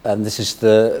And this is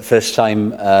the first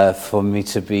time for me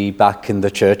to be back in the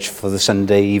church for the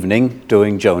Sunday evening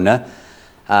doing Jonah.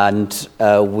 And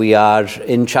we are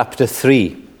in chapter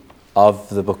 3 of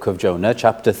the book of Jonah,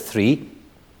 chapter 3.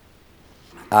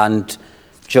 And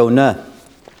Jonah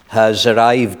has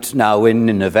arrived now in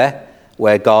Nineveh,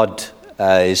 where God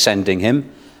is sending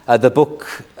him. The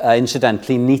book,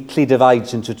 incidentally, neatly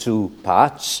divides into two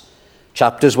parts.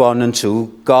 Chapters 1 and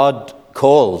 2, God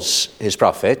calls his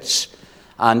prophets,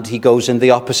 and he goes in the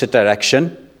opposite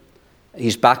direction.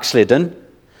 He's backslidden,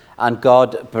 and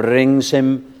God brings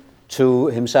him to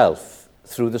himself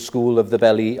through the school of the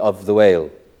belly of the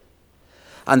whale.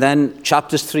 And then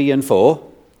chapters 3 and 4,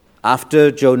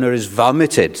 after Jonah is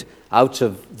vomited out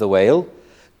of the whale,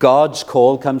 God's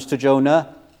call comes to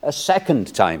Jonah a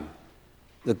second time.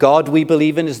 The God we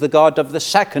believe in is the God of the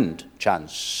second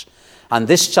chance. And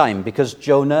this time, because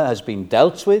Jonah has been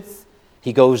dealt with,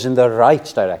 he goes in the right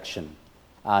direction.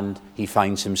 And he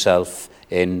finds himself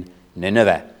in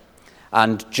Nineveh.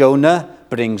 And Jonah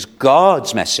brings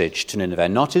God's message to Nineveh,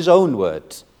 not his own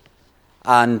word.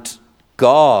 And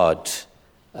God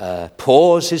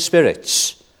pours his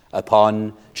spirits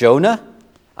upon Jonah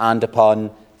and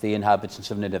upon the inhabitants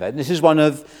of Nineveh. This is one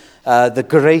of the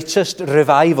greatest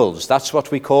revivals. That's what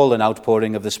we call an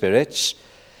outpouring of the spirits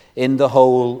in the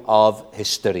whole of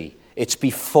history. It's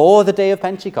before the day of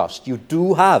Pentecost. You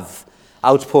do have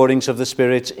outpourings of the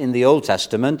Spirit in the Old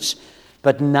Testament,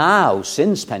 but now,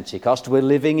 since Pentecost, we're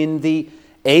living in the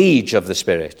age of the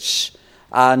spirits,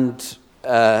 and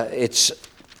it's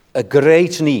a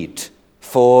great need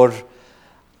for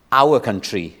our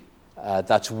country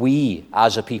that we,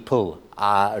 as a people,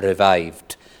 are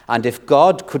revived. And if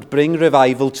God could bring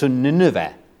revival to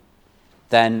Nineveh,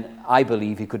 then I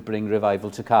believe he could bring revival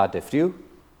to Cardiff. Do you?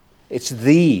 It's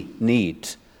the need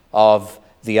of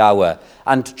the hour.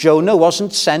 And Jonah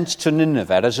wasn't sent to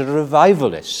Nineveh as a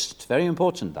revivalist. Very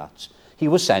important that. He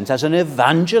was sent as an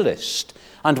evangelist.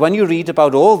 And when you read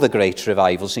about all the great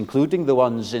revivals, including the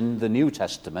ones in the New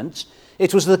Testament,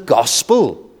 it was the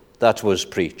gospel that was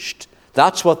preached.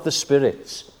 That's what the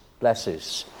Spirit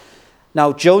blesses.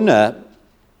 Now, Jonah,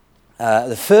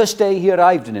 the first day he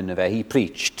arrived in Nineveh, he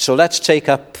preached. So let's take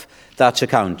up that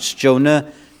account.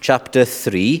 Jonah chapter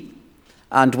 3,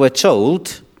 and we're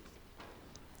told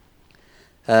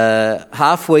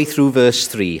halfway through verse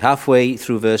 3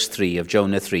 of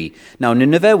Jonah 3. Now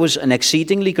Nineveh was an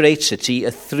exceedingly great city,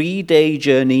 a 3-day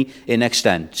journey in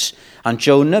extent. And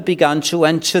Jonah began to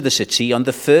enter the city on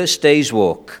the first day's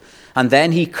walk. And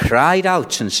then he cried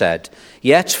out and said,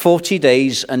 "Yet 40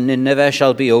 days and Nineveh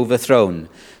shall be overthrown."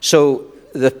 So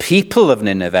the people of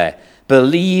Nineveh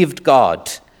believed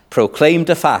God, proclaimed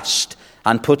a fast,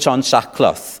 and put on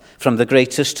sackcloth, from the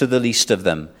greatest to the least of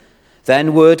them.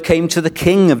 Then word came to the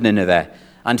king of Nineveh,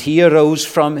 and he arose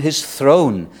from his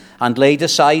throne and laid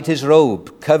aside his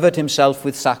robe, covered himself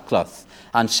with sackcloth,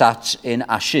 and sat in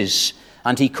ashes.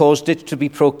 And he caused it to be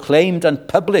proclaimed and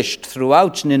published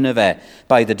throughout Nineveh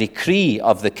by the decree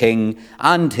of the king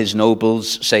and his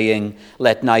nobles, saying,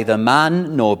 "Let neither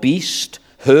man nor beast,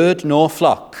 herd nor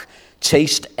flock,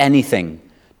 taste anything.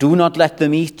 Do not let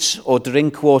them eat or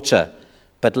drink water,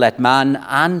 but let man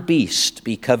and beast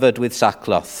be covered with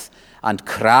sackcloth, and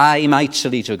cry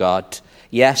mightily to God.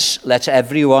 Yes, let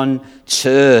everyone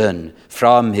turn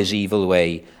from his evil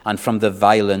way and from the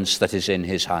violence that is in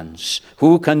his hands.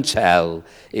 Who can tell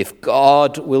if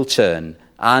God will turn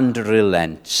and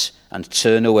relent and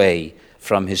turn away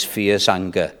from his fierce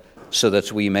anger, so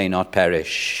that we may not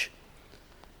perish?"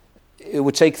 It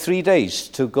would take 3 days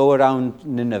to go around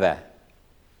Nineveh.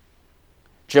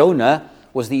 Jonah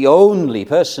was the only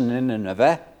person in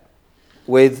Nineveh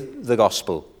with the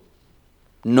gospel.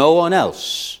 No one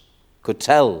else could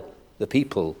tell the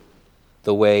people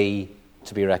the way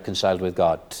to be reconciled with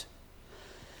God.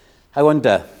 I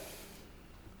wonder,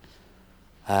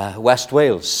 West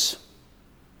Wales,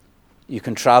 you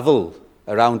can travel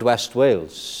around West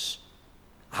Wales.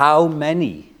 How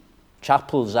many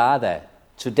chapels are there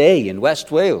today in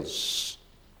West Wales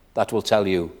that will tell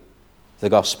you the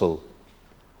gospel?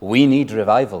 We need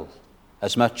revival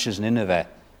as much as Nineveh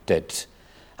did.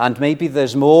 And maybe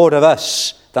there's more of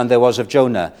us than there was of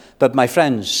Jonah. But my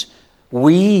friends,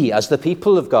 we as the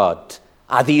people of God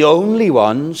are the only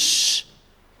ones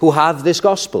who have this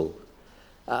gospel.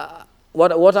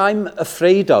 What I'm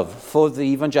afraid of for the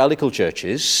evangelical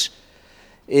churches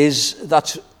is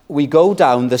that we go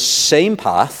down the same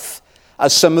path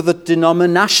as some of the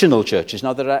denominational churches.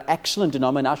 Now, there are excellent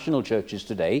denominational churches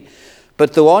today,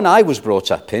 but the one I was brought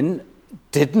up in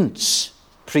didn't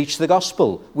preach the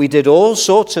gospel. We did all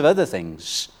sorts of other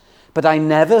things, but I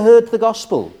never heard the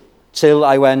gospel till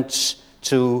I went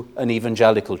to an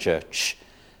evangelical church?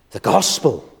 The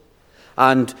gospel.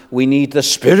 And we need the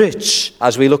Spirit,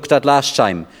 as we looked at last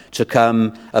time, to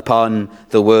come upon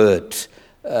the word.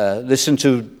 Listen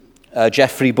to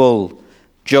Geoffrey Bull.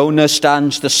 Jonah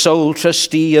stands the sole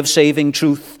trustee of saving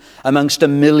truth amongst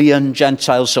 1 million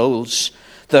Gentile souls.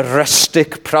 The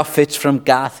rustic prophet from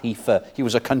Gath Hepher, he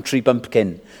was a country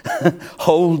bumpkin,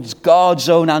 holds God's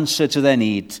own answer to their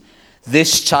need.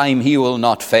 This time he will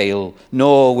not fail,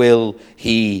 nor will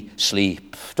he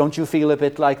sleep. Don't you feel a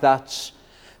bit like that?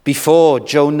 Before,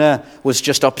 Jonah was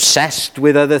just obsessed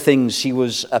with other things. He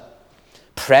was a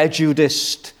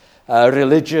prejudiced,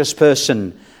 religious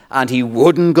person, and he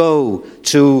wouldn't go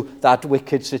to that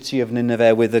wicked city of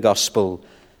Nineveh with the gospel.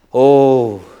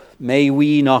 Oh, may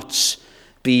we not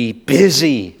be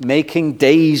busy making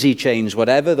daisy chains,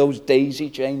 whatever those daisy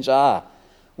chains are,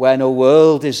 when a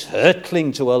world is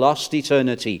hurtling to a lost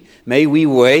eternity. May we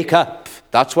wake up.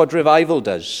 That's what revival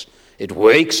does. It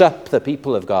wakes up the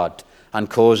people of God and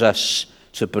cause us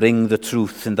to bring the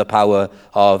truth and the power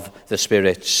of the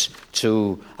Spirit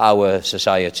to our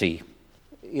society.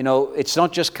 You know, it's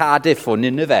not just Cardiff or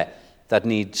Nineveh that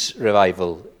needs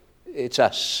revival. It's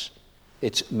us.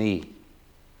 It's me. Do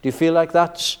you feel like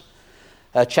that?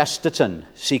 Chesterton,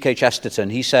 C.K. Chesterton,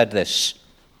 he said this.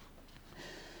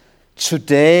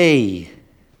 Today,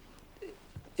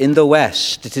 in the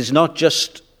West, it is not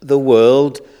just the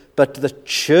world, but the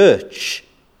church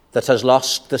that has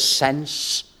lost the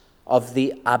sense of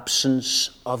the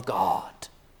absence of God.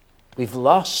 We've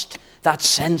lost that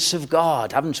sense of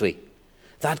God, haven't we?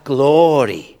 That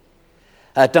glory.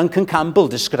 Duncan Campbell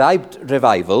described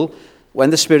revival, when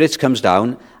the Spirit comes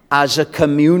down, as a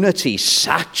community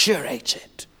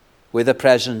saturated with the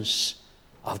presence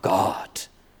of God.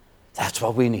 That's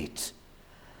what we need.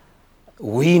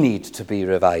 We need to be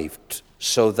revived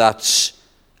so that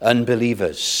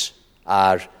unbelievers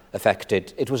are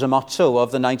affected. It was a motto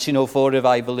of the 1904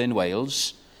 revival in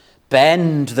Wales: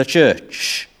 bend the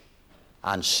church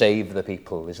and save the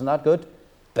people. Isn't that good?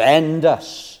 Bend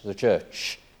us, the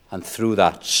church, and through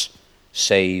that,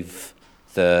 save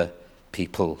the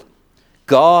people.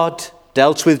 God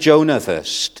dealt with Jonah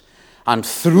first, and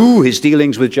through his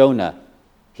dealings with Jonah,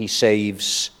 he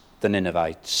saves the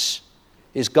Ninevites.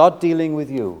 Is God dealing with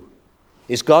you?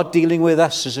 Is God dealing with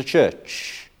us as a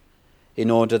church, in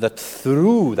order that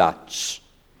through that,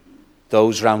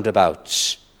 those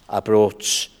roundabouts are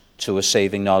brought to a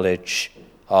saving knowledge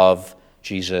of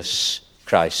Jesus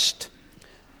Christ?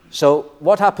 So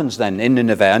what happens then in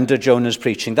Nineveh under Jonah's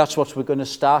preaching? That's what we're going to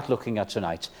start looking at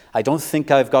tonight. I don't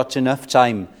think I've got enough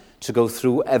time to go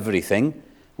through everything.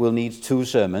 We'll need 2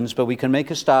 sermons, but we can make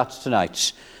a start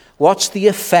tonight. What's the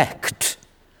effect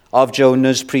of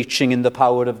Jonah's preaching in the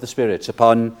power of the Spirit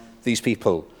upon these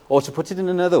people? Or to put it in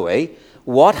another way,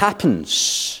 what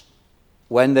happens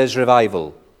when there's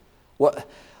revival?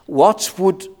 What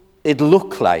would it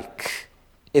look like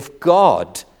if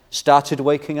God started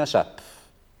waking us up?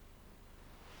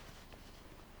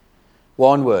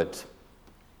 One word.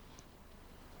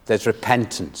 There's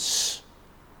repentance.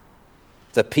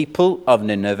 The people of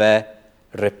Nineveh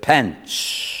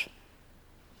repent.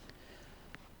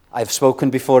 I've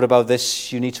spoken before about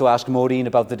this. You need to ask Maureen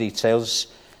about the details.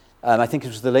 I think it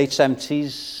was the late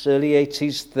 70s, early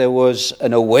 80s, there was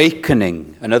an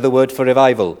awakening, another word for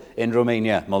revival, in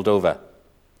Romania, Moldova.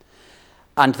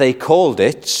 And they called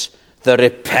it the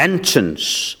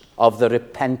repentance of the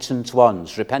repentant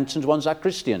ones. Repentant ones are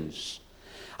Christians.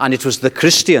 And it was the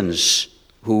Christians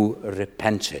who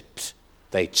repented.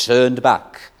 They turned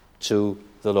back to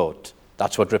the Lord.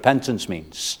 That's what repentance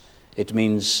means. It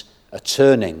means a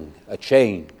turning, a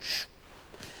change.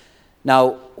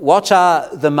 Now, what are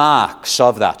the marks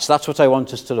of that? That's what I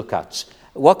want us to look at.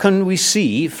 What can we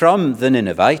see from the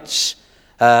Ninevites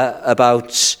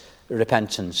about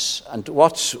repentance? And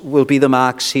what will be the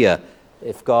marks here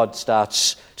if God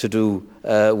starts to do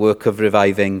work of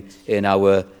reviving in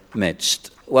our midst?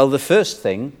 Well, the first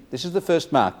thing, this is the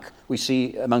first mark we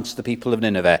see amongst the people of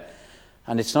Nineveh.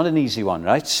 And it's not an easy one,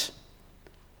 right?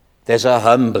 There's a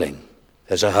humbling.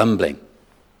 There's a humbling.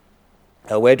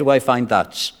 Where do I find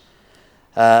that?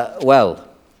 Well,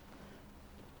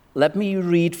 let me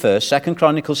read first 2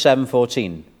 Chronicles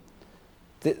 7:14.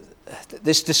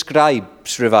 This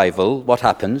describes revival, what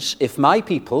happens. If my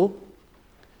people,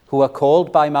 who are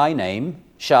called by my name,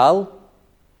 shall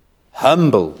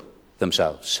humble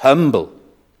themselves,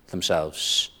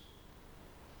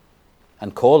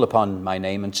 and call upon my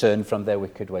name and turn from their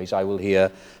wicked ways, I will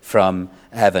hear from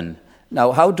heaven.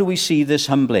 Now, how do we see this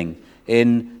humbling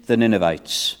in the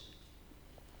Ninevites?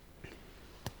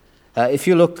 If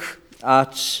you look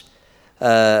at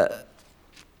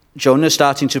Jonah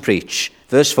starting to preach.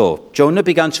 Verse 4, Jonah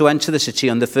began to enter the city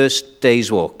on the first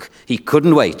day's walk. He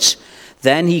couldn't wait.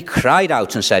 Then he cried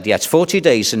out and said, yet 40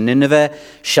 days and Nineveh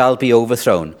shall be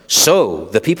overthrown. So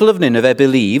the people of Nineveh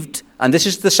believed, and this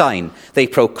is the sign, they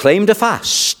proclaimed a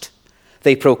fast.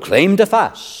 They proclaimed a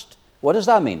fast. What does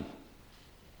that mean?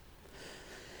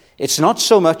 It's not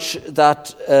so much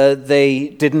that they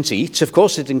didn't eat. Of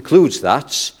course, it includes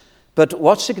that. But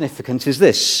what's significant is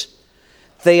this.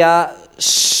 They are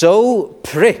so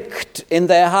pricked in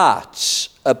their hearts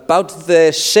about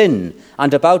their sin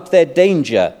and about their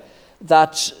danger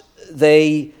that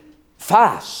they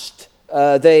fast.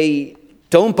 They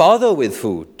don't bother with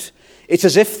food. It's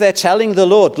as if they're telling the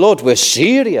Lord, Lord, we're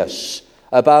serious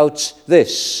about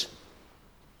this.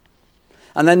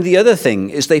 And then the other thing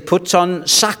is they put on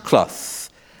sackcloth.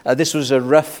 This was a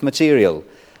rough material.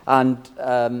 And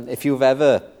if you've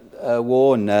ever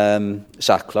worn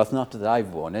sackcloth, not that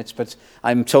I've worn it, but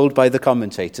I'm told by the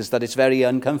commentators that it's very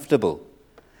uncomfortable.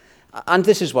 And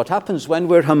this is what happens when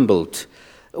we're humbled.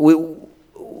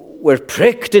 We're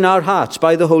pricked in our hearts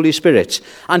by the Holy Spirit,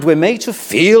 and we're made to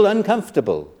feel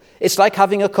uncomfortable. It's like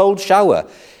having a cold shower.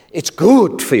 It's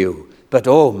good for you, but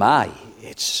oh my,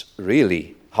 it's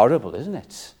really horrible, isn't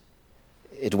it?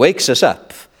 It wakes us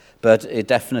up, but it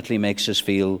definitely makes us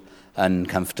feel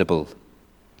uncomfortable.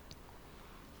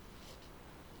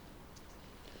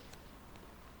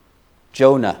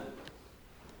 Jonah.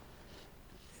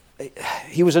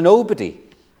 He was a nobody.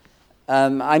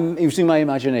 I'm using my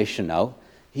imagination now.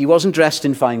 He wasn't dressed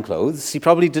in fine clothes. He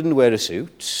probably didn't wear a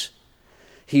suit.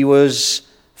 He was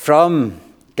from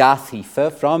Gath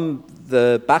Hepher, from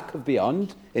the back of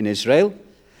beyond in Israel,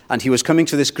 and he was coming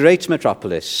to this great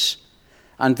metropolis.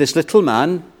 And this little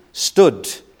man stood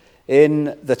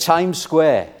in the Times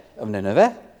Square of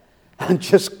Nineveh and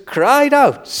just cried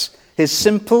out his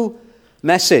simple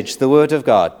message, the word of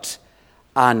God.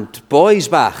 And boys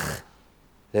back,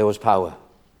 there was power.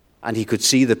 And he could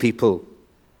see the people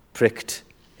pricked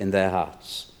in their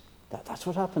hearts. That's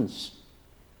what happens.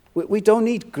 We don't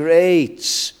need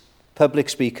great public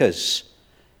speakers.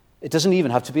 It doesn't even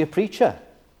have to be a preacher.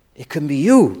 It can be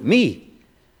you, me.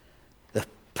 The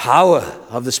power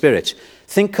of the Spirit.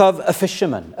 Think of a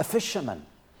fisherman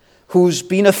who's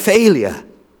been a failure.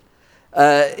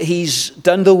 He's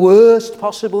done the worst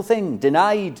possible thing,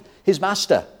 denied his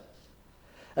master.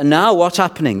 And now what's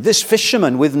happening? This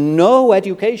fisherman with no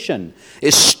education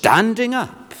is standing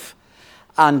up,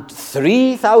 and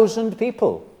 3,000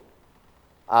 people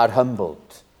are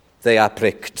humbled. They are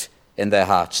pricked in their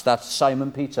hearts. That's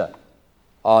Simon Peter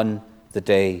on the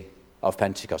day of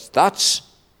Pentecost. That's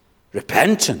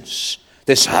repentance,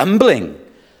 this humbling,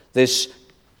 this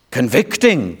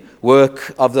convicting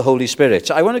work of the Holy Spirit.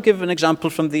 I want to give an example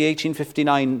from the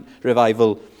 1859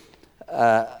 revival.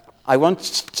 I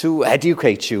want to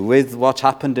educate you with what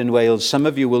happened in Wales. Some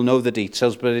of you will know the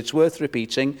details, but it's worth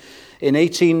repeating. In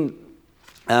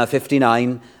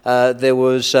 1859, there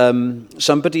was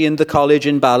somebody in the college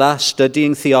in Bala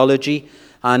studying theology,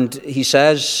 and he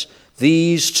says,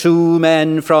 these two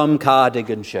men from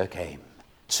Cardiganshire came.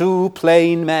 Two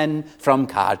plain men from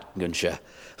Cardiganshire,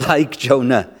 like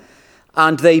Jonah.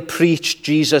 And they preached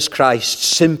Jesus Christ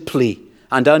simply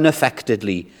and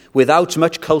unaffectedly, without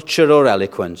much culture or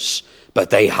eloquence. But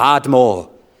they had more.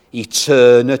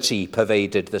 Eternity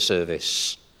pervaded the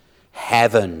service.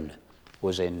 Heaven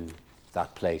was in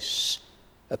that place.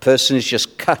 A person is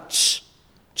just cut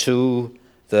to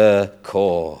the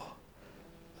core.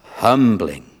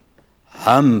 Humbling.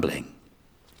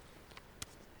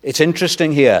 It's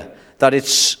interesting here that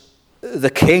it's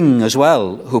the king as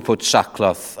well who put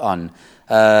sackcloth on.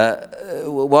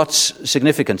 What's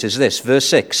significant is this, verse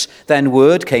 6. Then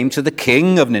word came to the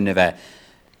king of Nineveh.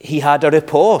 He had a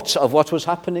report of what was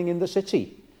happening in the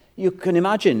city. You can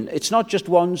imagine, it's not just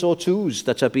ones or twos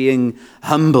that are being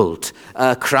humbled,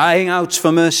 crying out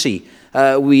for mercy.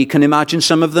 We can imagine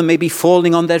some of them maybe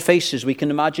falling on their faces. We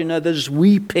can imagine others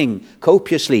weeping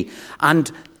copiously.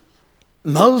 And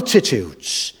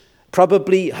multitudes,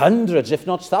 probably hundreds, if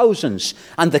not thousands.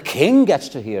 And the king gets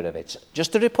to hear of it,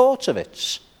 just a report of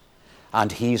it.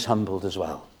 And he's humbled as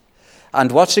well.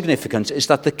 And what's significant is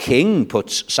that the king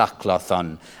puts sackcloth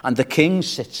on, and the king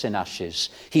sits in ashes.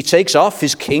 He takes off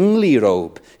his kingly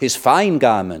robe, his fine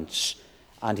garments,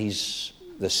 and he's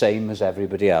the same as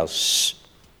everybody else.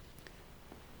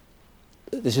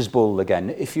 This is Bull again.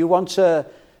 If you want a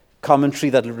commentary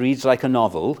that reads like a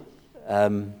novel,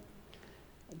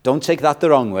 don't take that the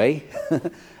wrong way.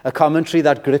 A commentary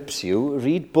that grips you,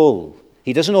 read Bull.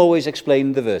 He doesn't always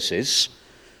explain the verses,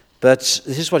 but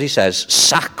this is what he says.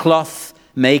 Sackcloth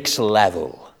makes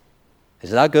level. Is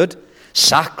that good?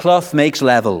 Sackcloth makes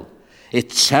level. It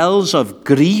tells of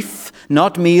grief,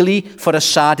 not merely for a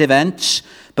sad event,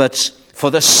 but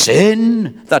for the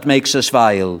sin that makes us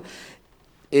vile.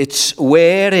 Its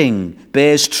wearing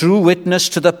bears true witness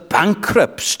to the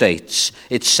bankrupt state.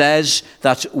 It says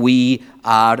that we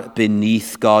are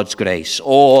beneath God's grace.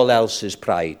 All else is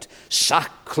pride.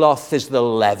 Sackcloth is the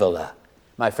leveler.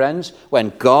 My friends,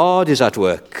 when God is at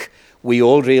work, we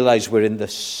all realize we're in the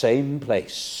same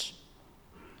place.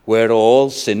 We're all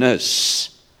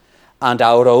sinners, and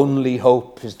our only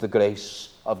hope is the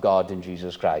grace of God in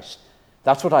Jesus Christ.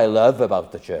 That's what I love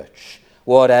about the church.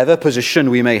 Whatever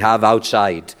position we may have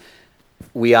outside,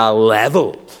 we are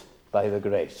leveled by the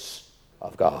grace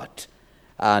of God.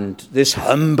 And this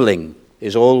humbling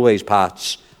is always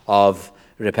part of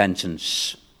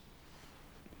repentance.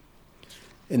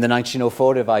 In the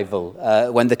 1904 revival,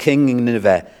 when the king in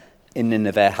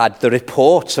Nineveh had the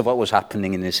reports of what was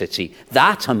happening in the city,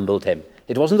 that humbled him.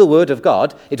 It wasn't the word of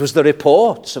God, it was the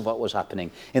reports of what was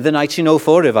happening. In the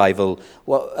 1904 revival,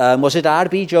 was it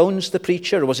R.B. Jones, the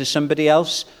preacher, or was it somebody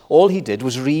else? All he did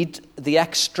was read the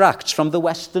extracts from the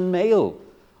Western Mail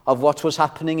of what was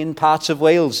happening in parts of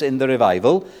Wales in the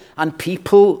revival, and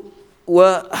people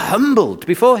were humbled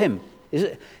before him.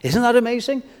 Isn't that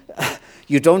amazing?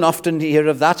 You don't often hear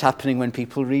of that happening when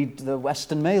people read the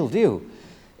Western Mail, do you?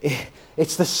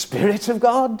 It's the Spirit of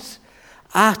God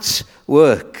at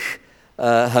work.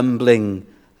 Humbling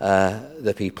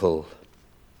the people.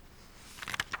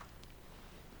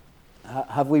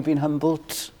 Have we been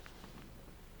humbled?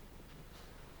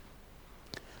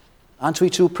 Aren't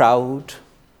we too proud?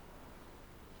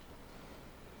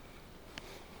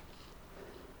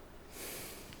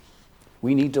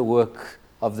 We need the work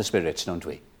of the Spirit, don't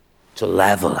we? To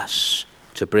level us,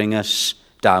 to bring us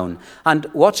down. And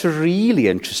what's really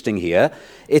interesting here,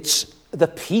 it's the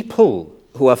people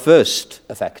who are first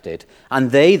affected,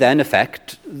 and they then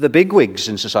affect the bigwigs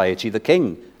in society, the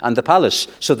king and the palace.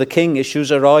 So the king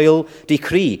issues a royal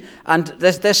decree, and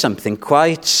there's something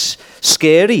quite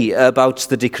scary about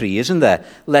the decree, isn't there?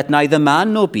 Let neither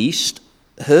man nor beast,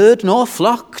 herd nor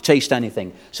flock taste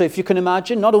anything. So if you can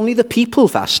imagine, not only the people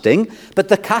fasting, but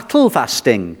the cattle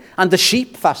fasting and the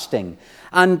sheep fasting.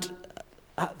 And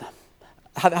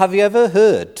have you ever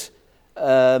heard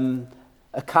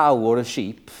a cow or a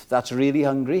sheep that's really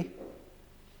hungry?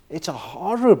 It's a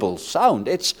horrible sound.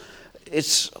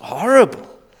 It's horrible.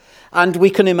 And we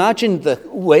can imagine the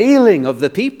wailing of the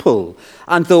people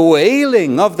and the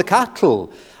wailing of the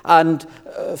cattle, and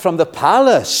from the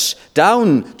palace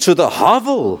down to the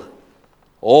hovel,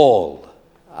 all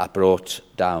are brought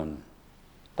down.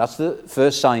 That's the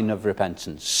first sign of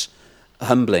repentance,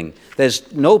 humbling. There's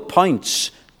no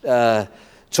point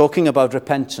talking about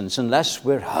repentance unless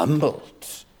we're humbled.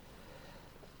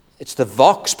 It's the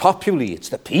vox populi, it's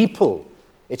the people,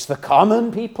 it's the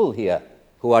common people here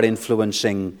who are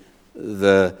influencing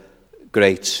the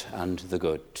great and the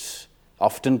good.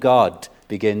 Often God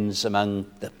begins among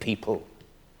the people.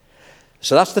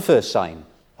 So that's the first sign,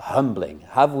 humbling.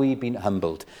 Have we been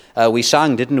humbled? We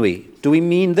sang, didn't we? Do we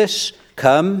mean this?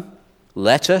 Come,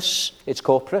 let us. It's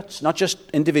corporate, not just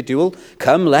individual.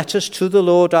 Come, let us to the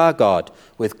Lord our God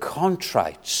with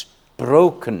contrite,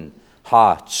 broken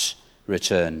hearts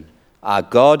return. Our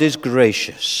God is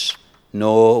gracious,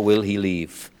 nor will he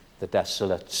leave the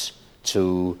desolate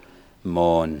to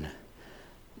mourn.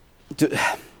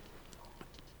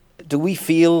 Do we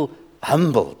feel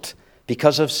humbled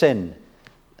because of sin?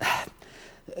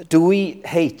 Do we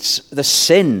hate the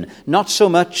sin, not so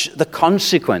much the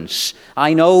consequence?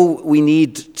 I know we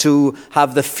need to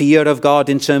have the fear of God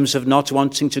in terms of not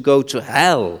wanting to go to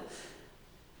hell.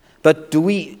 But do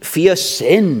we fear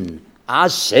sin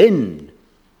as sin?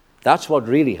 That's what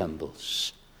really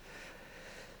humbles.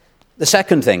 The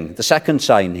second thing, the second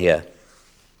sign here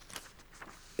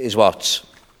is what?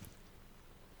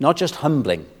 Not just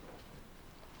humbling,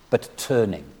 but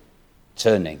turning.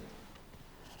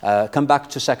 Come back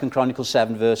to 2 Chronicles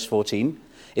 7, verse 14.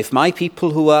 If my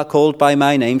people who are called by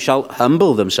my name shall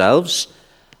humble themselves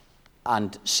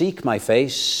and seek my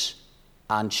face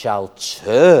and shall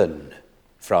turn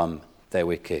from their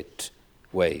wicked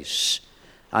ways.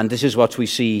 And this is what we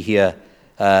see here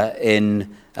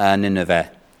in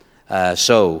Nineveh.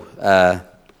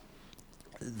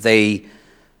 They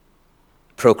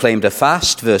proclaimed a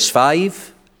fast, verse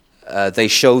 5. They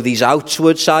show these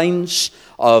outward signs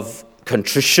of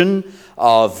contrition,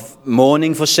 of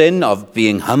mourning for sin, of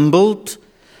being humbled.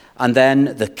 And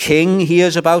then the king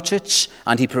hears about it,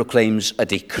 and he proclaims a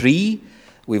decree.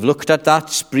 We've looked at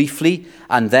that briefly.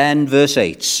 And then verse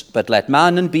 8, but let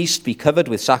man and beast be covered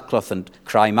with sackcloth and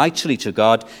cry mightily to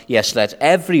God. Yes, let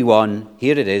everyone,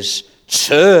 here it is,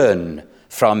 turn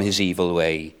from his evil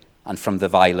way and from the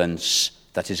violence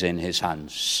that is in his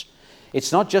hands.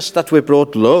 It's not just that we're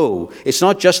brought low. It's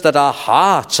not just that our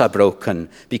hearts are broken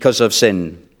because of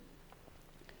sin.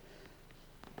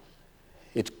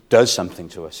 It does something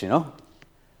to us, you know.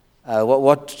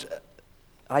 What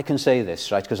I can say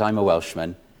this, right, because I'm a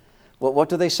Welshman. What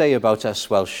do they say about us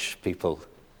Welsh people?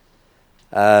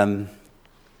 That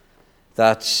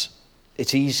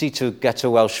it's easy to get a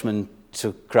Welshman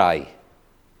to cry.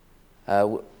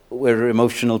 We're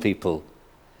emotional people.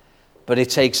 But it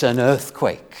takes an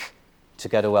earthquake to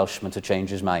get a Welshman to change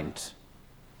his mind.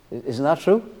 Isn't that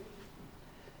true?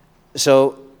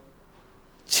 So,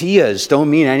 tears don't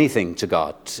mean anything to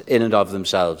God in and of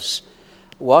themselves.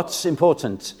 What's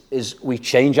important is we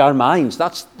change our minds.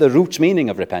 That's the root meaning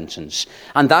of repentance.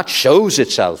 And that shows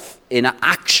itself in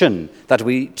action, that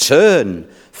we turn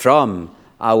from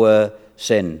our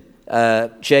sin.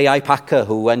 J.I. Packer,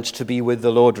 who went to be with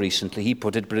the Lord recently, he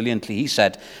put it brilliantly. He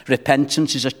said,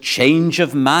 repentance is a change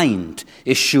of mind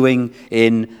issuing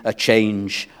in a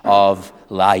change of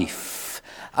life.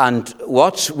 And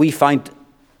what we find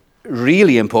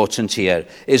really important here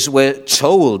is we're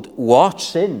told what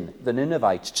sin the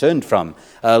Ninevites turned from.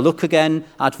 Look again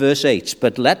at verse 8.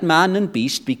 But let man and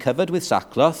beast be covered with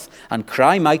sackcloth and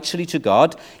cry mightily to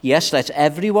God. Yes, let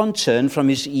everyone turn from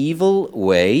his evil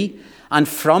way and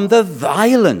from the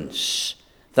violence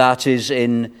that is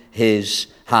in his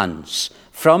hands.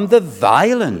 From the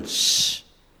violence.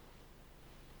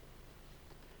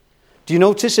 Do you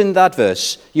notice in that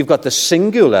verse, you've got the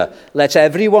singular, let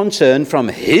everyone turn from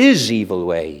his evil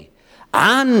way,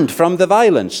 and from the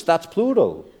violence, that's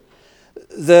plural.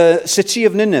 The city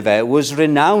of Nineveh was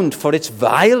renowned for its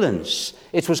violence.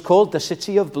 It was called the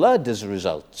city of blood as a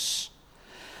result.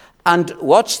 And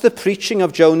what the preaching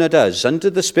of Jonah does under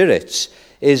the Spirit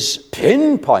is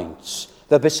pinpoints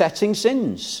the besetting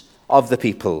sins of the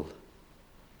people.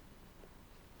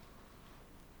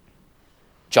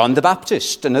 John the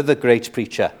Baptist, another great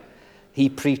preacher, he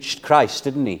preached Christ,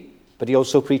 didn't he? But he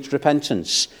also preached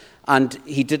repentance. And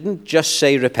he didn't just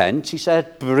say repent, he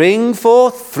said, bring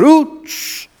forth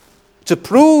fruit to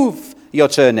prove your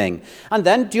turning. And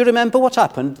then, do you remember what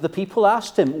happened? The people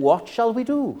asked him, what shall we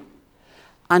do?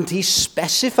 And he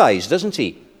specifies, doesn't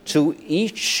he, to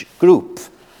each group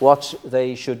what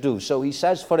they should do. So he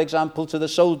says, for example, to the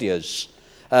soldiers,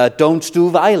 don't do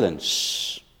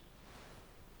violence.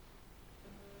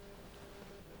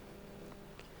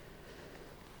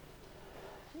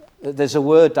 There's a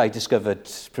word I discovered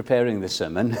preparing this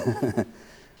sermon.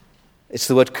 It's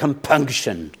the word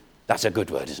compunction. That's a good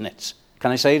word, isn't it?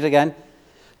 Can I say it again?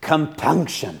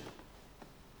 Compunction.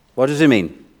 What does it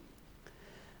mean?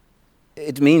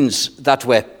 It means that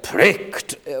we're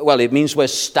pricked. Well, it means we're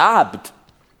stabbed.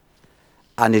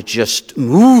 And it just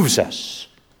moves us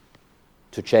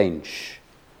to change.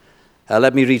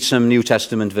 Let me read some New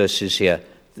Testament verses here.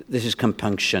 This is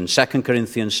compunction. 2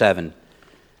 Corinthians 7.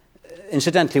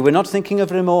 Incidentally, we're not thinking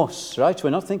of remorse, right?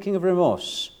 We're not thinking of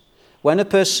remorse. When a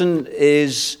person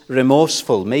is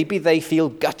remorseful, maybe they feel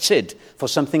gutted for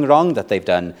something wrong that they've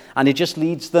done, and it just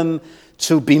leads them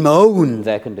to bemoan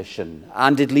their condition,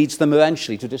 and it leads them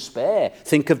eventually to despair.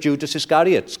 Think of Judas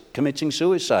Iscariot committing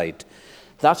suicide.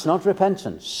 That's not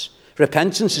repentance.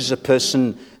 Repentance is a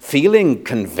person feeling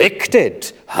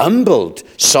convicted, humbled,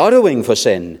 sorrowing for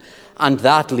sin, and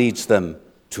that leads them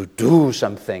to do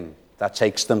something that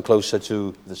takes them closer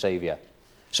to the Saviour.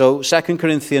 So 2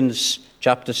 Corinthians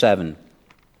chapter 7,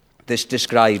 this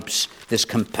describes this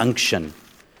compunction,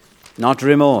 not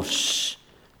remorse,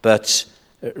 but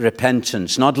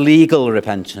repentance, not legal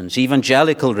repentance,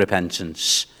 evangelical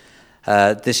repentance.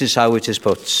 This is how it is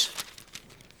put.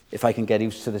 If I can get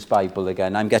used to this Bible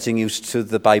again. I'm getting used to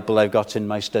the Bible I've got in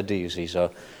my study, you see,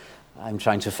 so I'm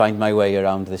trying to find my way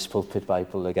around this pulpit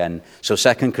Bible again. So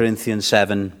 2 Corinthians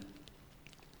 7,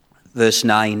 verse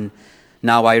 9,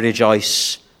 now I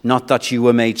rejoice, not that you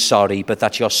were made sorry, but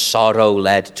that your sorrow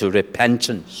led to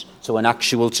repentance, to an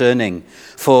actual turning.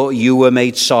 For you were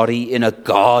made sorry in a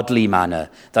godly manner,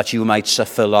 that you might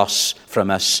suffer loss from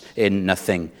us in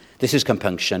nothing. This is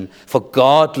compunction. For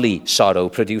godly sorrow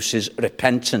produces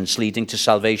repentance leading to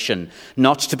salvation,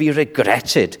 not to be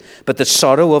regretted, but the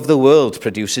sorrow of the world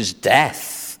produces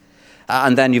death.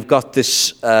 And then you've got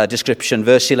this description,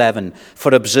 verse 11.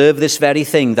 For observe this very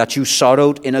thing, that you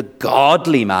sorrowed in a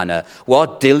godly manner.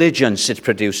 What diligence it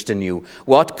produced in you.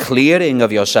 What clearing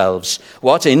of yourselves.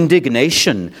 What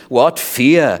indignation. What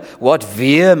fear. What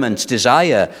vehement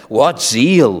desire. What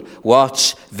zeal.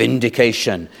 What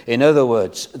vindication. In other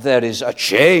words, there is a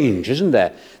change, isn't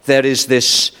there? There is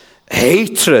this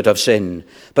hatred of sin,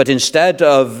 but instead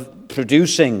of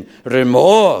producing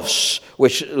remorse,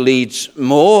 which leads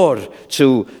more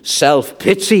to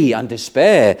self-pity and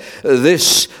despair,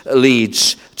 this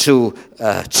leads to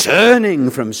turning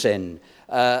from sin,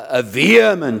 a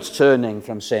vehement turning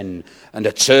from sin, and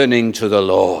a turning to the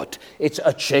Lord. It's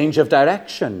a change of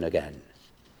direction again.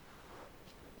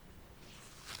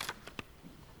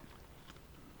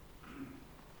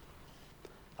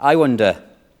 I wonder,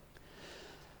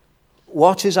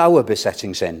 what is our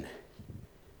besetting sin?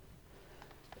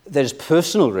 There's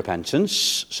personal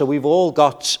repentance, so we've all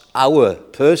got our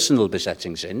personal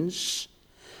besetting sins.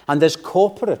 And there's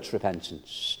corporate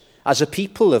repentance. As a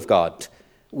people of God,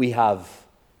 we have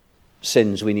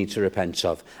sins we need to repent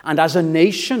of. And as a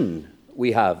nation,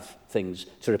 we have things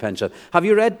to repent of. Have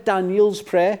you read Daniel's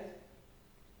prayer?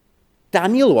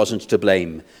 Daniel wasn't to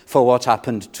blame for what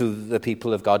happened to the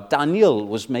people of God. Daniel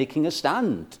was making a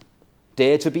stand.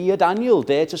 Dare to be a Daniel,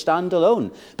 dare to stand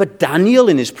alone. But Daniel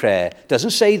in his prayer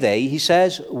doesn't say they, he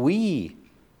says we.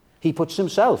 He puts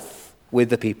himself with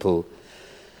the people.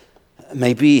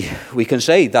 Maybe we can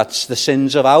say that the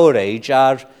sins of our age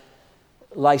are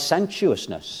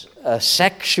licentiousness,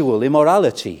 sexual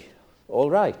immorality. All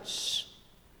right.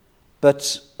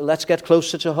 But let's get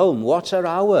closer to home. What are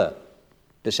our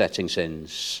besetting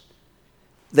sins?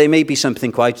 They may be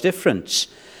something quite different.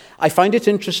 I find it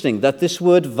interesting that this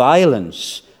word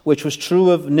violence, which was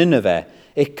true of Nineveh,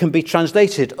 it can be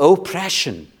translated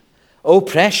oppression.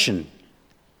 Oppression.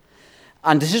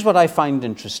 And this is what I find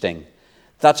interesting,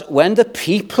 that when the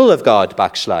people of God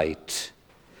backslide,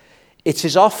 it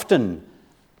is often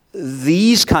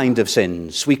these kind of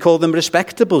sins, we call them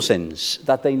respectable sins,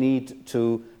 that they need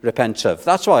to repent of.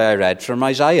 That's why I read from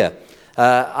Isaiah.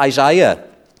 Isaiah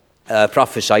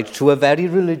prophesied to a very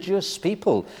religious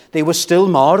people. They were still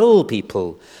moral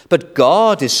people. But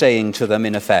God is saying to them,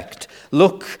 in effect,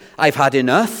 look, I've had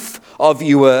enough of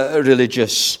your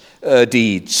religious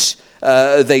deeds.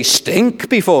 They stink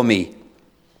before me.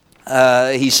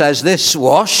 He says this,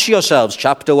 wash yourselves,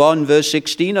 chapter 1, verse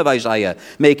 16 of Isaiah.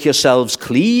 Make yourselves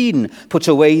clean. Put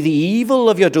away the evil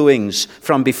of your doings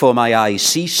from before my eyes.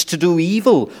 Cease to do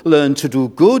evil. Learn to do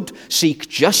good. Seek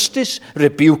justice.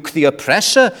 Rebuke the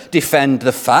oppressor. Defend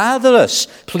the fatherless.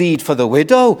 Plead for the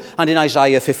widow. And in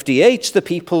Isaiah 58, the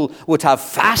people would have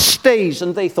fast days,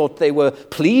 and they thought they were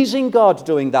pleasing God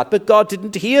doing that. But God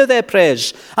didn't hear their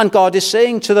prayers. And God is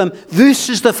saying to them, this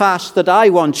is the fast that I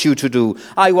want you to do.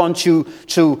 I want you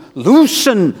to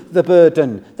loosen the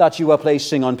burden that you are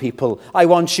placing on people. I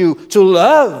want you to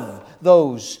love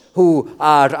those who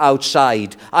are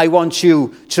outside. I want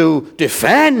you to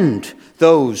defend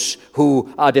those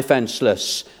who are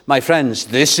defenseless. My friends,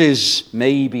 this is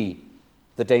maybe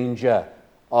the danger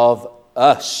of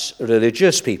us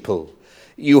religious people.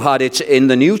 You had it in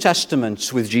the New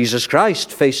Testament with Jesus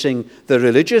Christ facing the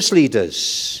religious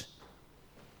leaders.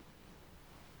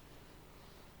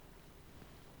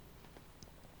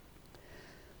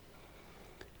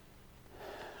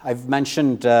 I've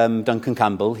mentioned Duncan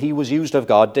Campbell. He was used of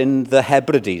God in the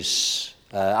Hebrides,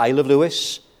 Isle of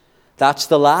Lewis. That's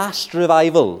the last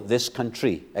revival this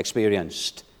country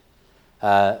experienced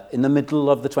in the middle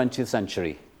of the 20th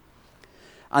century.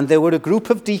 And there were a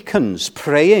group of deacons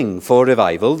praying for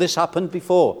revival. This happened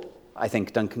before, I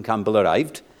think, Duncan Campbell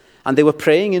arrived. And they were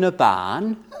praying in a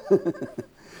barn.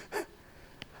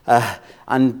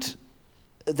 And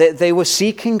they were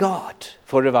seeking God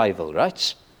for revival,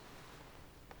 right?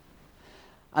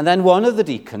 And then one of the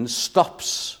deacons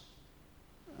stops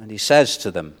and he says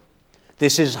to them,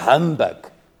 this is humbug.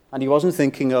 And he wasn't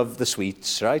thinking of the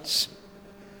sweets, right?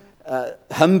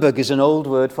 Humbug is an old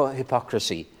word for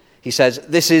hypocrisy. He says,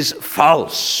 this is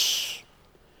false.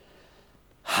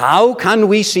 How can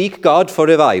we seek God for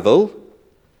revival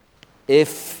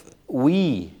if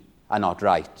we are not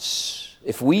right?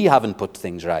 If we haven't put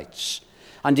things right?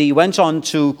 And he went on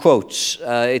to quote,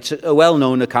 it's a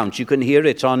well-known account. You can hear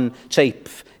it on tape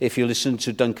if you listen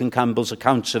to Duncan Campbell's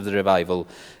accounts of the revival.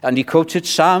 And he quoted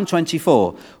Psalm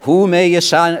 24, who may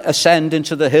ascend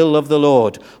into the hill of the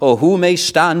Lord, or who may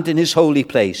stand in his holy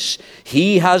place?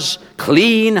 He has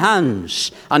clean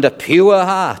hands and a pure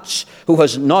heart, who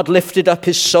has not lifted up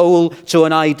his soul to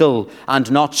an idol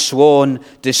and not sworn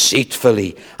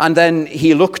deceitfully. And then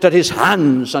he looked at his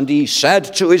hands and he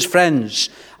said to his friends,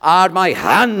 are my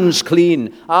hands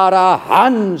clean? Are our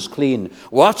hands clean?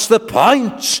 What's the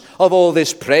point of all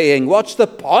this praying? What's the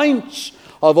point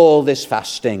of all this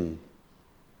fasting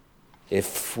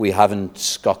if we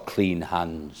haven't got clean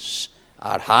hands?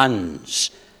 Our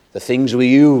hands, the things we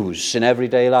use in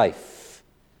everyday life.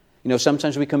 You know,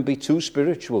 sometimes we can be too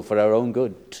spiritual for our own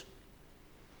good.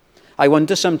 I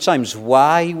wonder sometimes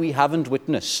why we haven't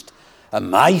witnessed a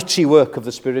mighty work of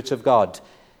the Spirit of God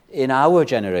in our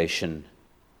generation.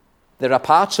 There are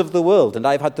parts of the world, and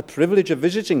I've had the privilege of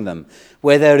visiting them,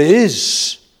 where there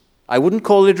is, I wouldn't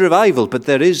call it revival, but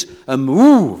there is a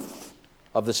move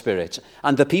of the Spirit.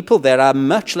 And the people there are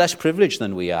much less privileged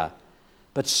than we are.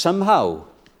 But somehow,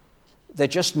 they're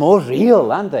just more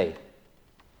real, aren't they?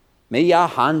 May our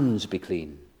hands be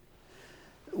clean.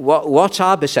 What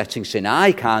our besetting sin?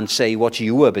 I can't say what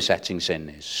your besetting sin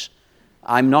is.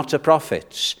 I'm not a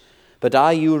prophet. But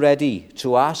are you ready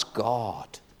to ask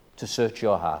God to search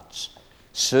your hearts?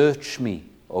 Search me,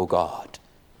 O God.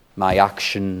 My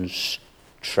actions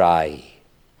try.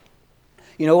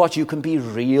 You know what? You can be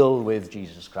real with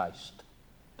Jesus Christ.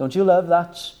 Don't you love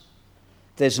that?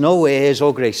 There's no airs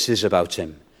or graces about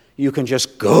him. You can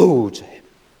just go to him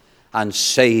and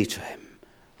say to him,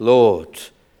 Lord,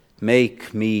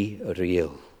 make me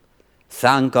real.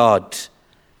 Thank God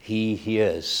he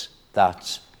hears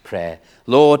that prayer.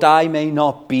 Lord, I may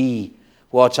not be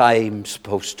what I'm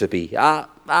supposed to be.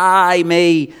 I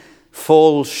may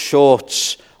fall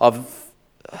short of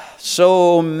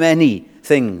so many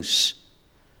things.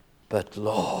 But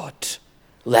Lord,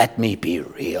 let me be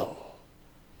real.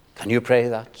 Can you pray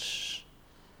that?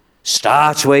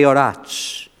 Start where you're at.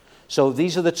 So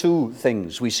these are the two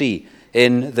things we see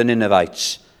in the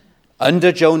Ninevites.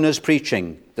 Under Jonah's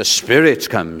preaching, the Spirit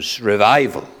comes,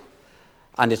 revival.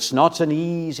 And it's not an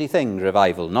easy thing,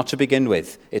 revival, not to begin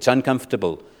with. It's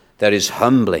uncomfortable. There is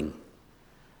humbling.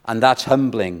 And that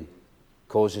humbling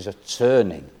causes a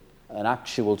turning, an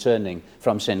actual turning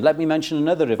from sin. Let me mention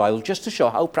another revival just to show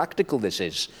how practical this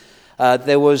is.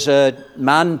 There was a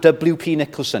man, W.P.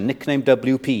 Nicholson, nicknamed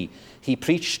W.P. He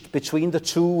preached between the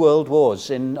two world wars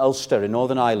in Ulster, in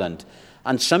Northern Ireland.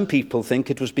 And some people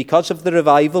think it was because of the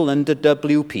revival under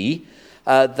W.P.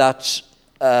 that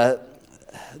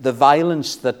the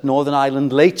violence that Northern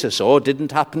Ireland later saw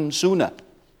didn't happen sooner.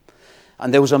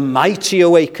 And there was a mighty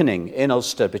awakening in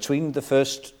Ulster between the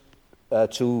first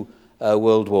two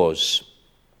world wars.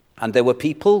 And there were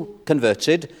people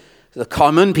converted, the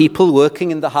common people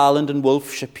working in the Harland and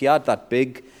Wolff shipyard, that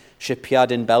big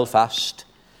shipyard in Belfast.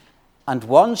 And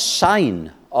one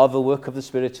sign of a work of the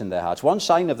Spirit in their hearts, one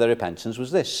sign of their repentance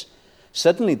was this.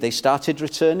 Suddenly they started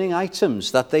returning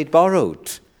items that they'd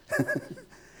borrowed.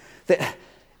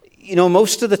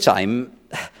 Most of the time,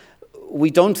 we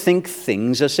don't think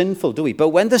things are sinful, do we? But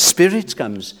when the Spirit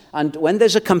comes and when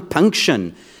there's a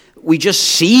compunction, we just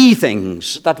see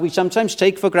things that we sometimes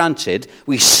take for granted.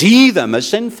 We see them as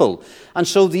sinful. And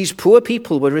so these poor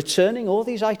people were returning all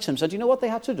these items. And you know what they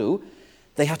had to do?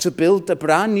 They had to build a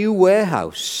brand new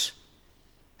warehouse.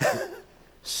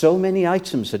 So many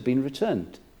items had been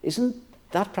returned. Isn't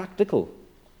that practical?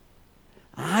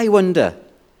 I wonder,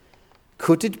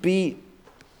 could it be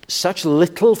such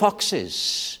little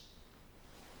foxes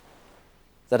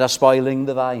that are spoiling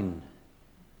the vine?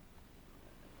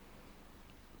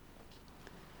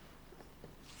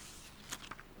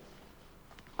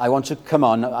 I want to come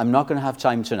on. I'm not going to have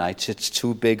time tonight. It's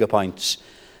too big a point.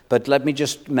 But let me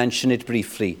just mention it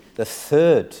briefly. The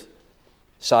third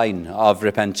sign of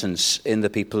repentance in the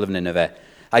people of Nineveh.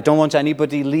 I don't want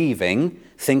anybody leaving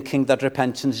thinking that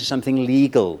repentance is something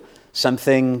legal,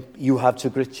 something you have to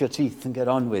grit your teeth and get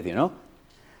on with,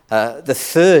 The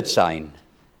third sign,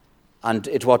 and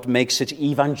what makes it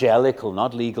evangelical,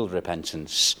 not legal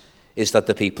repentance, is that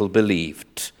the people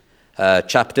believed.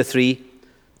 Chapter 3,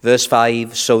 verse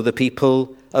 5, so the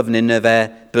people of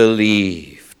Nineveh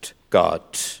believed God.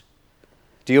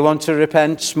 Do you want to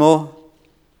repent more?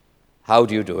 How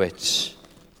do you do it?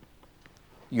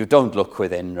 You don't look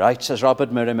within, right? As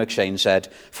Robert Murray McShane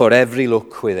said, for every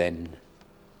look within.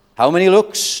 How many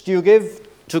looks do you give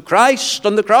to Christ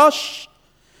on the cross?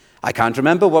 I can't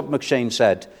remember what McShane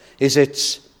said. Is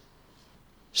it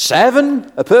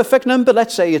 7? A perfect number?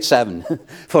 Let's say it's 7.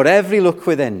 For every look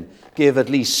within, give at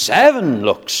least 7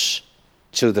 looks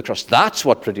to the cross. That's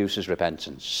what produces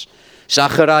repentance.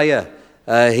 Zechariah,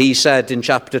 he said in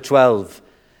chapter 12,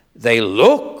 they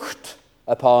looked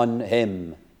upon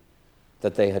him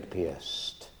that they had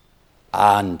pierced,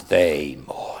 and they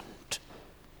mourned.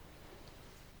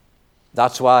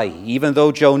 That's why, even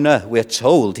though Jonah, we're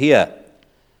told here,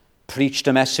 preached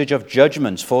a message of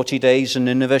judgment, 40 days and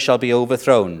Nineveh shall be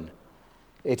overthrown,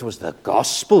 it was the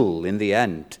gospel in the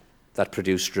end that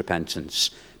produced repentance.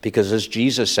 Because as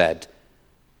Jesus said,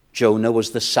 Jonah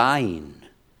was the sign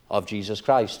of Jesus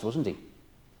Christ, wasn't he?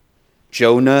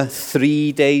 Jonah,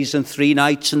 3 days and 3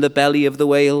 nights in the belly of the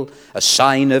whale, a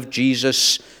sign of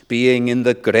Jesus being in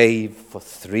the grave for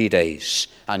 3 days.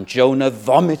 And Jonah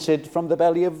vomited from the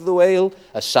belly of the whale,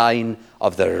 a sign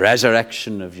of the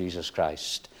resurrection of Jesus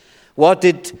Christ. What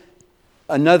did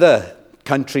another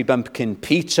country bumpkin,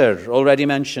 Peter, already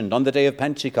mentioned on the day of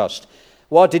Pentecost?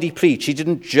 What did he preach? He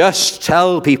didn't just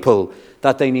tell people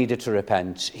that they needed to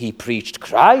repent. He preached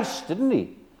Christ, didn't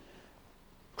he?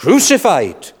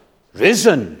 Crucified,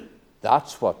 risen.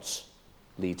 That's what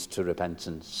leads to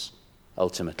repentance,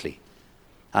 ultimately.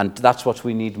 And that's what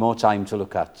we need more time to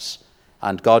look at.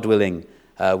 And God willing,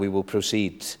 we will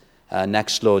proceed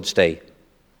next Lord's Day.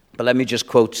 But let me just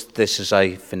quote this as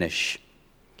I finish.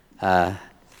 I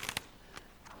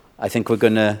think we're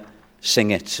going to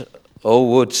sing it. Oh,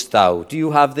 wouldst thou, do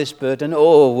you have this burden?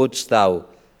 Oh, wouldst thou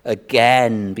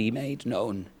again be made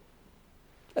known?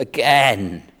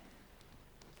 Again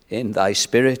in thy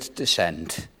spirit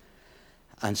descend,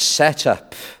 and set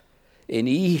up in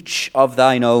each of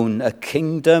thine own a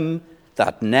kingdom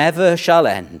that never shall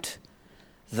end.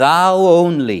 Thou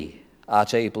only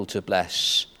art able to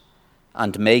bless,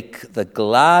 and make the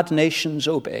glad nations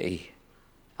obey,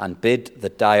 and bid the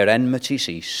dire enmity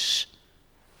cease,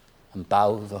 and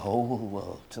bow the whole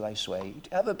world to thy sway. Do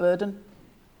you have a burden?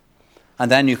 And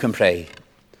then you can pray.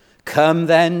 Come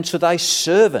then to thy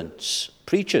servants,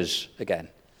 preachers again,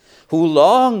 who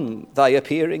long thy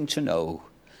appearing to know,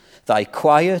 thy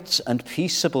quiet and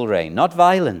peaceable reign, not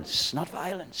violence, not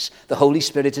violence. The Holy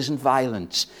Spirit isn't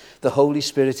violent. The Holy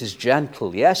Spirit is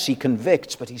gentle. Yes, he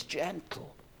convicts, but he's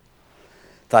gentle.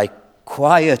 Thy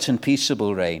quiet and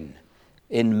peaceable reign,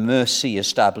 in mercy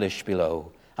established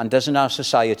below. And doesn't our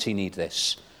society need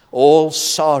this? All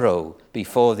sorrow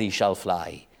before thee shall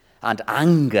fly, and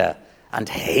anger and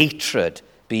hatred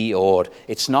be o'er.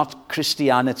 It's not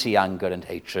Christianity, anger and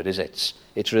hatred, is it?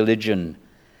 It's religion.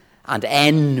 And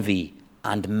envy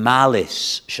and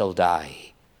malice shall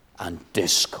die, and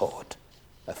discord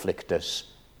afflict us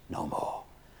no more.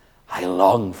 I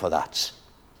long for that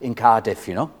in Cardiff,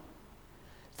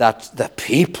 that the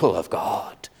people of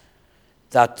God,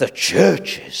 that the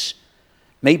churches,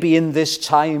 maybe in this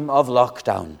time of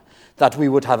lockdown, that we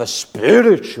would have a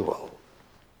spiritual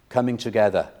coming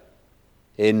together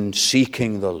in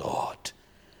seeking the Lord,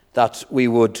 that we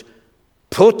would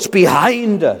put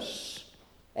behind us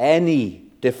any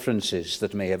differences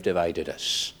that may have divided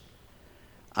us,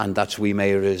 and that we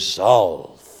may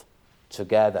resolve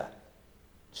together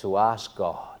to ask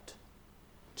God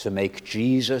to make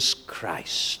Jesus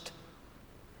Christ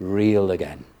real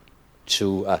again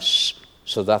to us,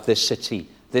 so that this city,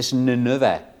 this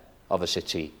Nineveh of a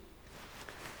city,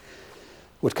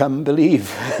 would come and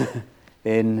believe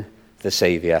in the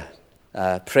Saviour.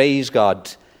 Praise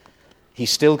God.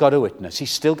 He's still got a witness.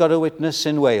 He's still got a witness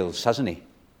in Wales, hasn't he?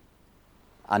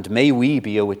 And may we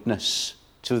be a witness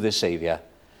to the Saviour.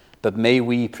 But may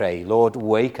we pray, Lord,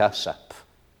 wake us up,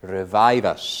 revive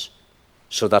us,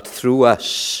 so that through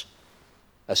us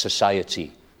a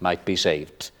society might be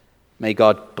saved. May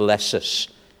God bless us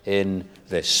in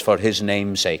this, for his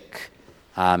name's sake.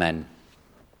 Amen.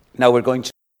 Now we're going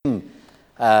to sing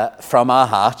from our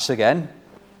hearts again.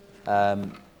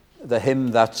 The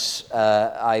hymn that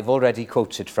I've already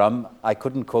quoted from. I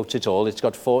couldn't quote it all. It's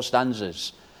got 4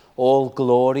 stanzas. All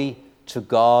glory to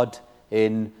God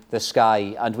in the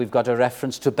sky. And we've got a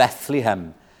reference to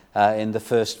Bethlehem in the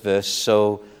first verse.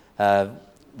 So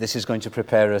this is going to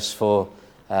prepare us for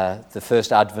the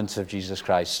first advent of Jesus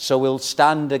Christ. So we'll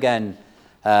stand again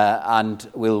and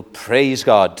we'll praise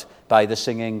God by the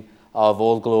singing of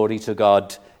All Glory to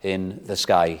God in the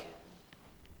Sky.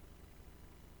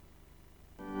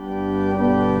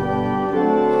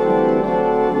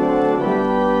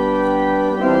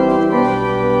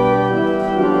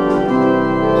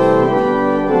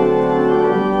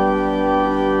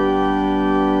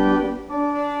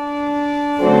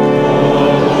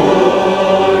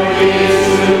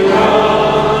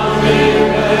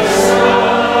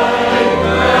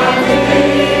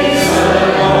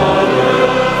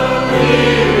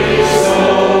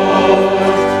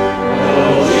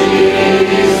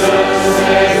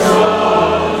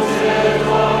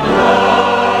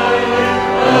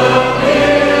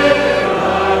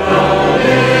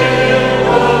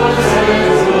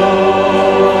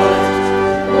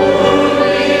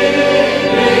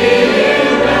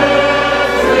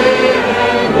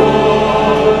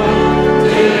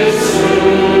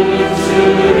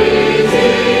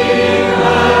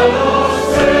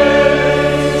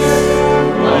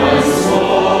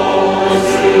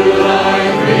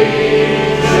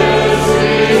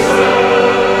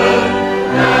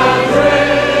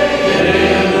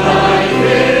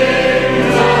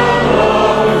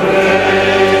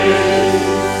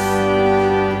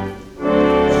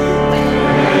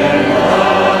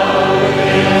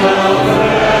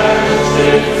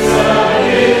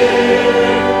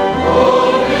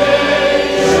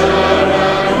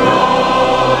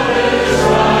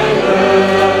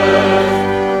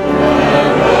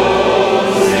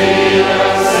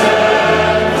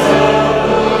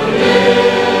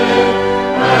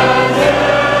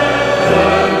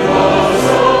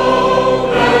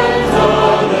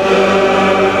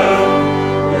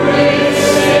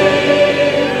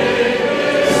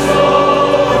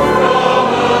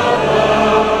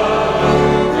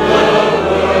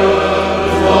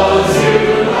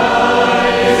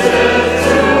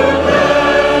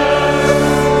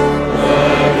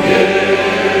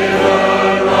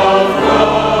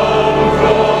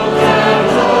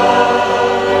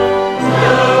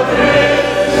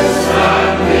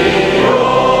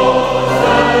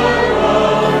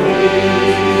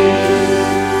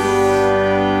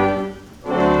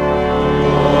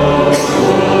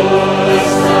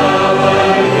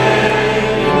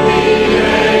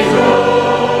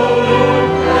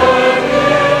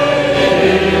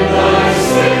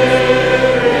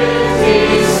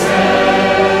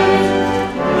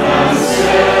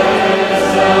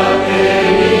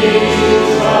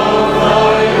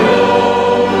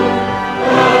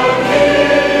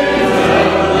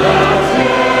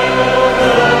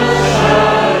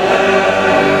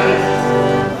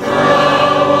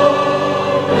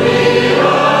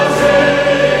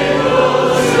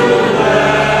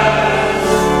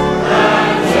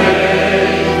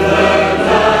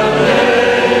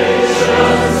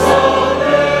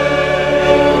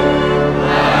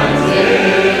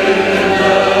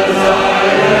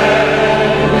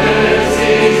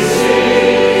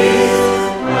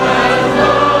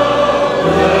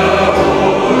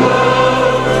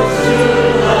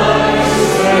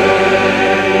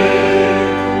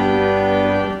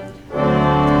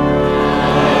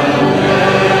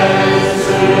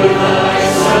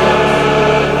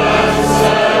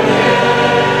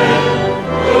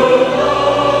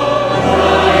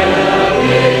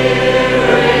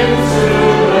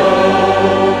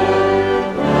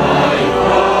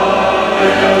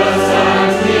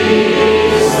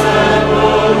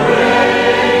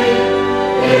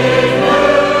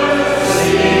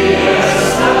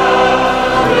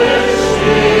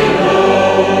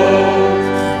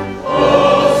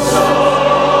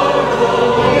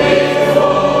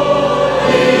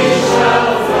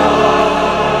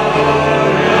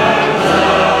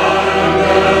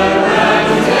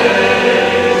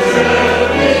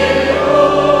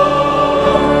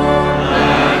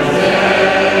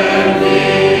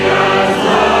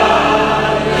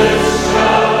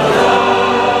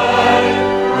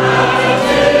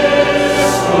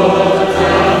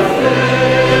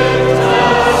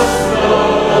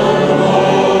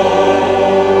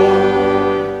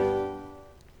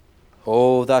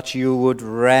 that you would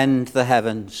rend the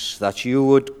heavens, that you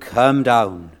would come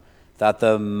down, that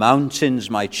the mountains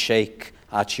might shake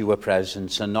at your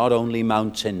presence, and not only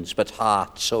mountains, but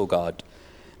hearts, O God.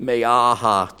 May our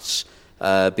hearts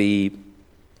be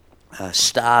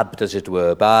stabbed, as it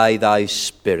were, by thy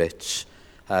Spirit,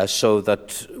 so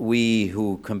that we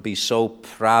who can be so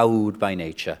proud by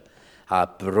nature are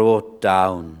brought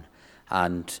down,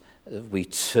 and we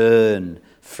turn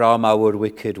from our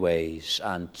wicked ways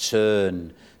and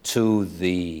turn to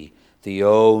thee, the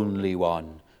only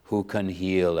one who can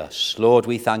heal us. Lord,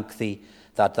 we thank thee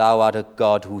that thou art a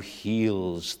God who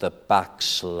heals the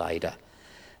backslider,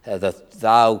 that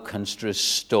thou canst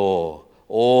restore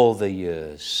all the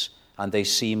years, and they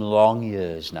seem long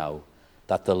years now,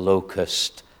 that the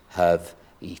locust have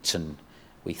eaten.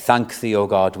 We thank thee, O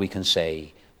God, we can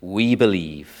say, we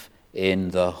believe in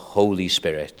the Holy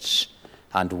Spirit,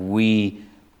 and we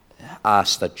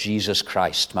ask that Jesus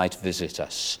Christ might visit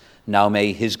us. Now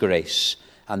may his grace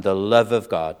and the love of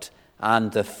God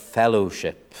and the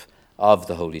fellowship of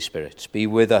the Holy Spirit be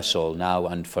with us all now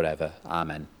and forever.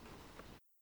 Amen.